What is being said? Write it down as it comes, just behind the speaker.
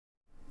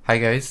Hi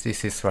guys,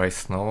 this is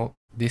Snow.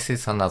 This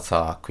is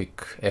another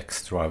quick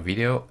extra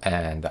video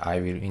and I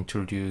will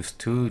introduce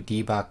two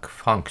debug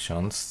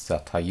functions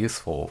that are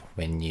useful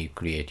when you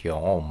create your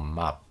own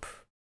map.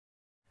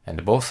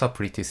 And both are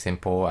pretty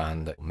simple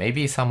and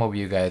maybe some of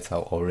you guys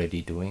are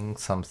already doing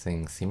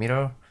something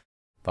similar.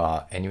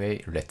 But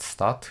anyway, let's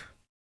start.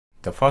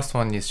 The first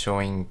one is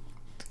showing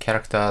the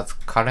character's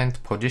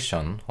current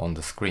position on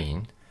the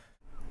screen.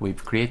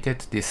 We've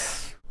created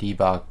this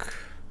debug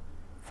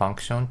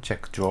function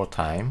check draw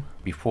time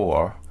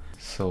before,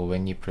 so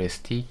when you press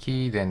T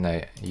key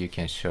then you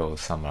can show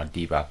some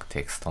debug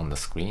text on the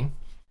screen.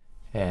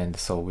 And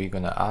so we're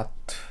gonna add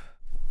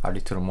a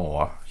little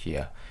more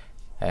here,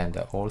 and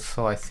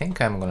also I think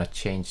I'm gonna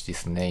change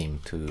this name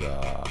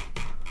to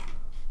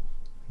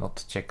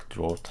not check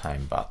draw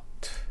time but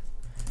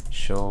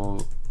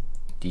show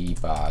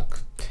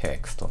debug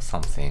text or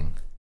something,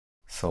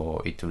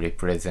 so it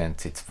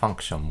represents its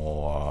function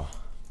more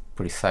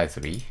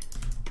precisely.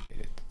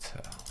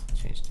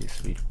 Change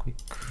this real quick.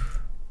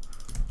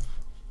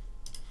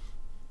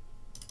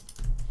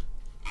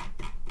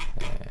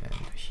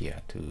 And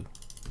here too.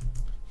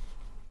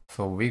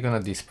 So we're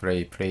gonna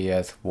display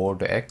players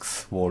world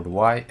X, world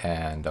Y,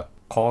 and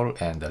call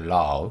and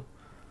allow.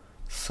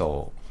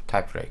 So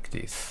type like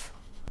this.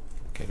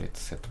 Okay,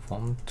 let's set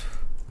font.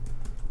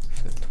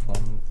 Set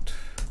font.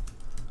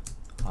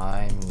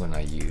 I'm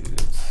gonna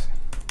use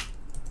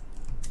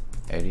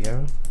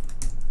Arial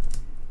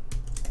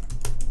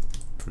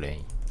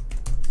plain.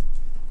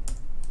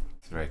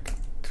 Like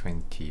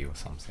 20 or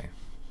something.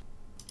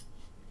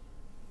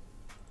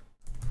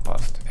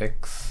 First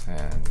X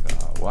and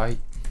Y,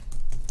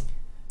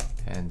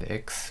 and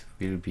X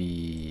will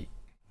be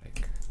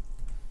like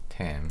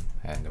 10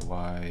 and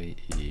Y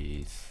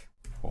is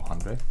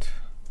 400.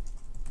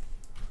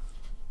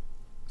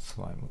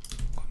 So I'm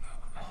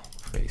gonna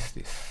place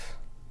this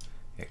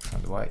X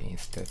and Y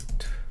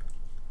instead.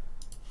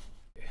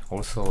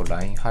 Also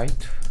line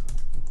height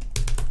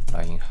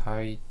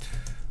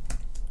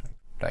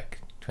like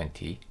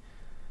 20,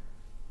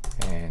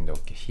 and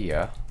okay,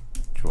 here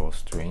draw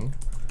string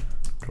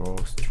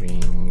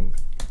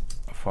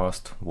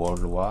first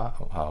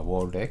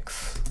world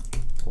X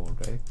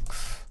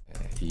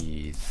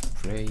is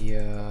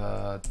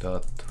player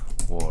dot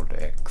world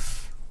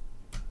X,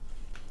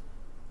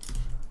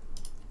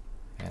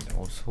 and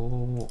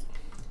also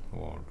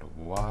world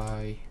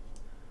Y,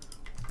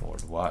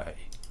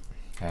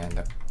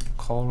 and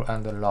call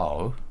and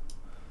allow.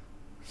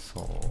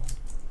 So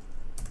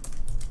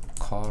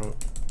call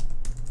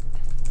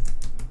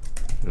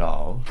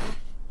allow,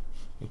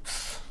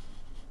 oops.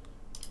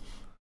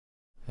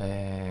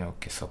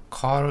 Okay, so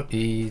call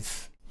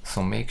is,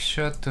 so make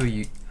sure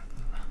to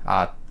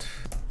add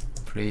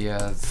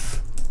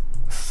players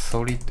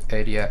solid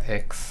area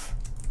X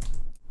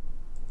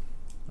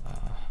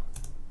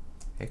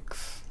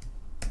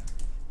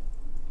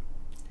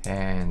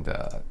and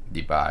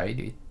divide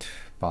it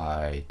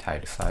by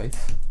tile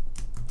size,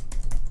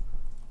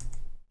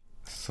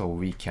 so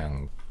we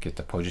can get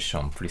the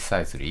position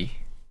precisely.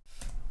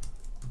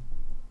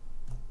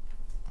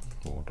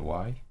 World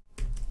Y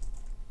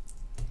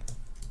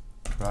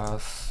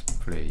plus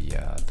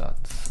player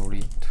dot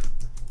solid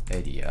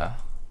area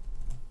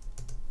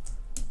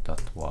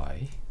dot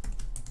Y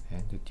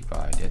and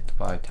divided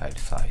by tile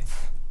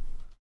size.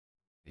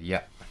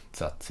 Yeah,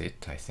 that's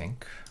it, I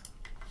think.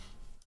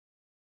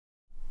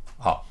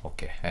 Oh,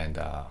 okay, and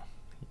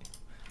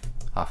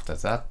after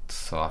that,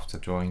 so after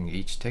drawing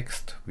each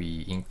text,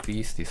 we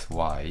increase this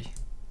Y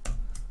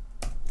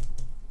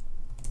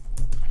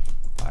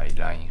by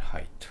line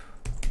height.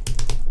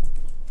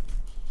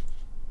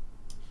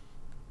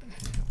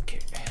 Okay.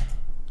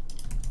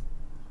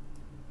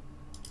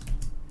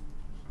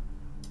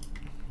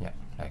 Yeah,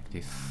 like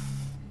this.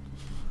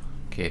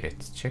 Okay,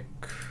 let's check.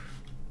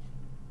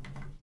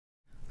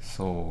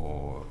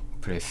 So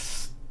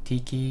press T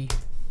key.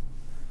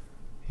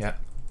 Yeah.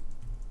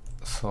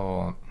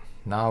 So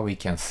now we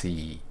can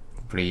see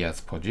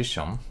player's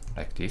position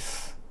like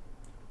this.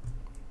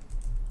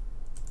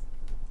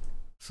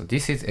 So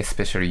this is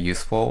especially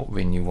useful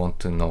when you want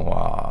to know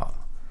a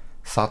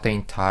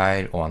certain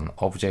tile on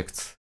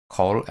objects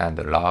call and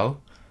allow.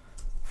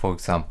 For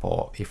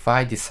example, if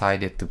I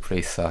decided to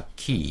place a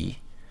key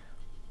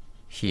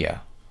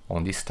here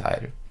on this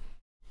tile,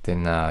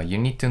 then you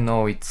need to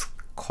know its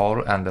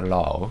call and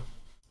allow,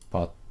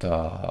 but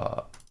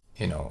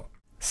you know,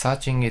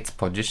 searching its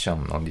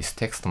position on this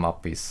text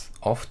map is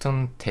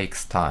often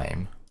takes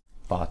time.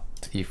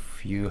 But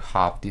if you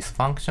have this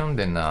function,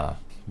 then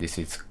this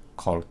is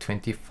called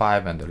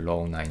 25 and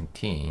low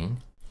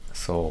 19.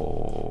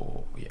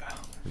 So yeah,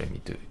 let me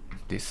do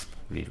this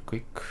real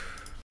quick.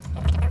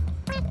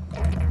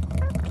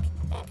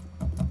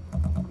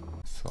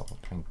 So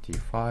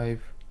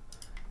 25,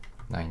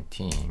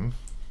 19,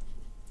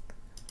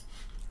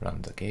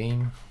 run the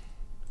game.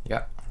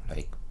 Yeah,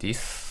 like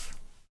this.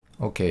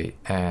 Okay,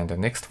 and the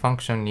next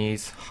function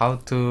is how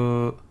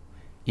to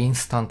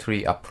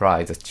instantly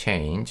apply the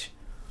change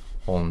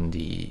on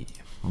the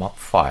map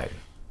file.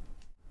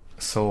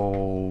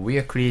 So we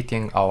are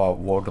creating our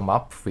world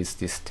map with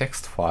this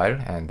text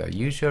file, and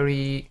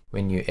usually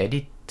when you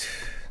edit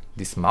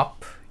this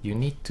map, you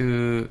need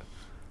to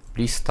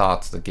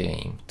restart the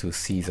game to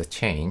see the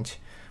change,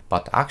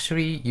 but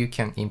actually you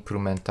can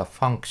implement a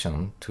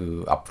function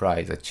to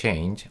apply the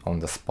change on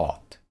the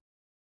spot.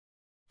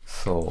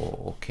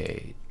 So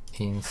okay,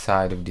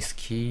 inside of this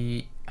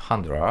key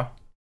handler,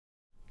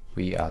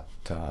 we add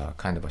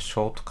kind of a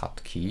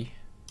shortcut key.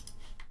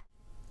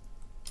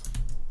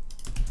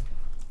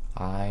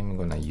 I'm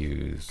gonna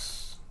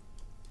use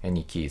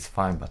any key is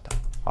fine, but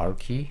R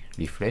key,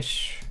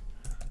 refresh.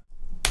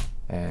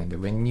 And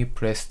when you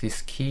press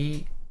this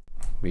key,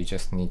 we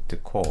just need to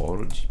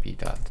call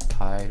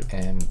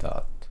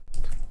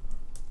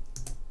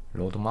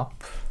gp.tilem.loadmap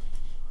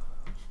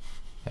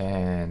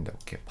and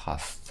okay,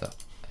 pass the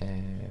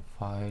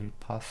file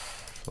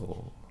path.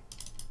 So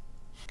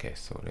okay,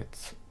 so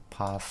let's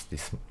pass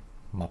this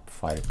map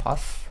file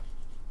path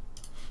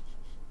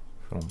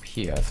from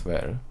here as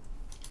well.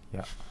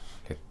 Yeah,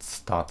 let's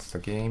start the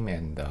game,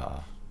 and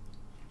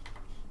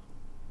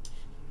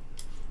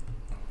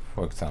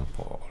for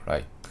example,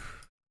 like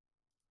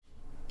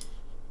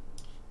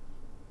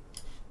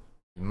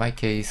in my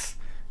case,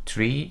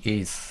 tree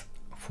is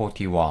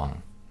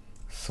 41,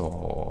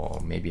 so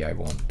maybe I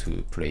want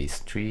to place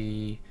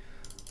tree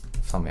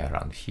somewhere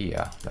around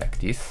here like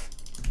this,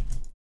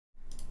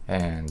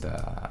 and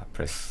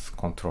press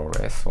Ctrl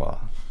S or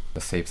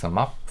save the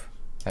map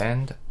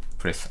and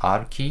press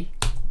R key.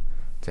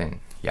 Then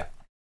yeah,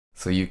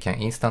 so you can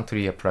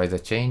instantly apply the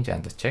change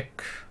and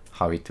check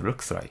how it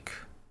looks like.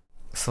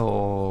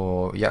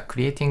 So yeah,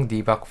 creating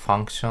debug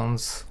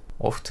functions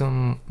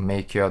often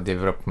make your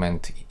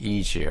development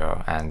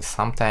easier, and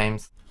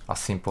sometimes a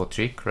simple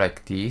trick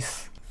like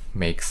this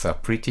makes a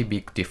pretty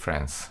big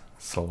difference.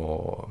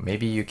 So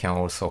maybe you can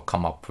also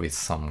come up with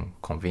some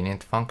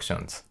convenient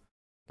functions.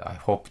 I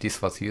hope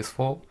this was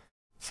useful.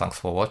 Thanks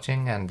for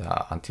watching, and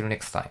until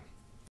next time.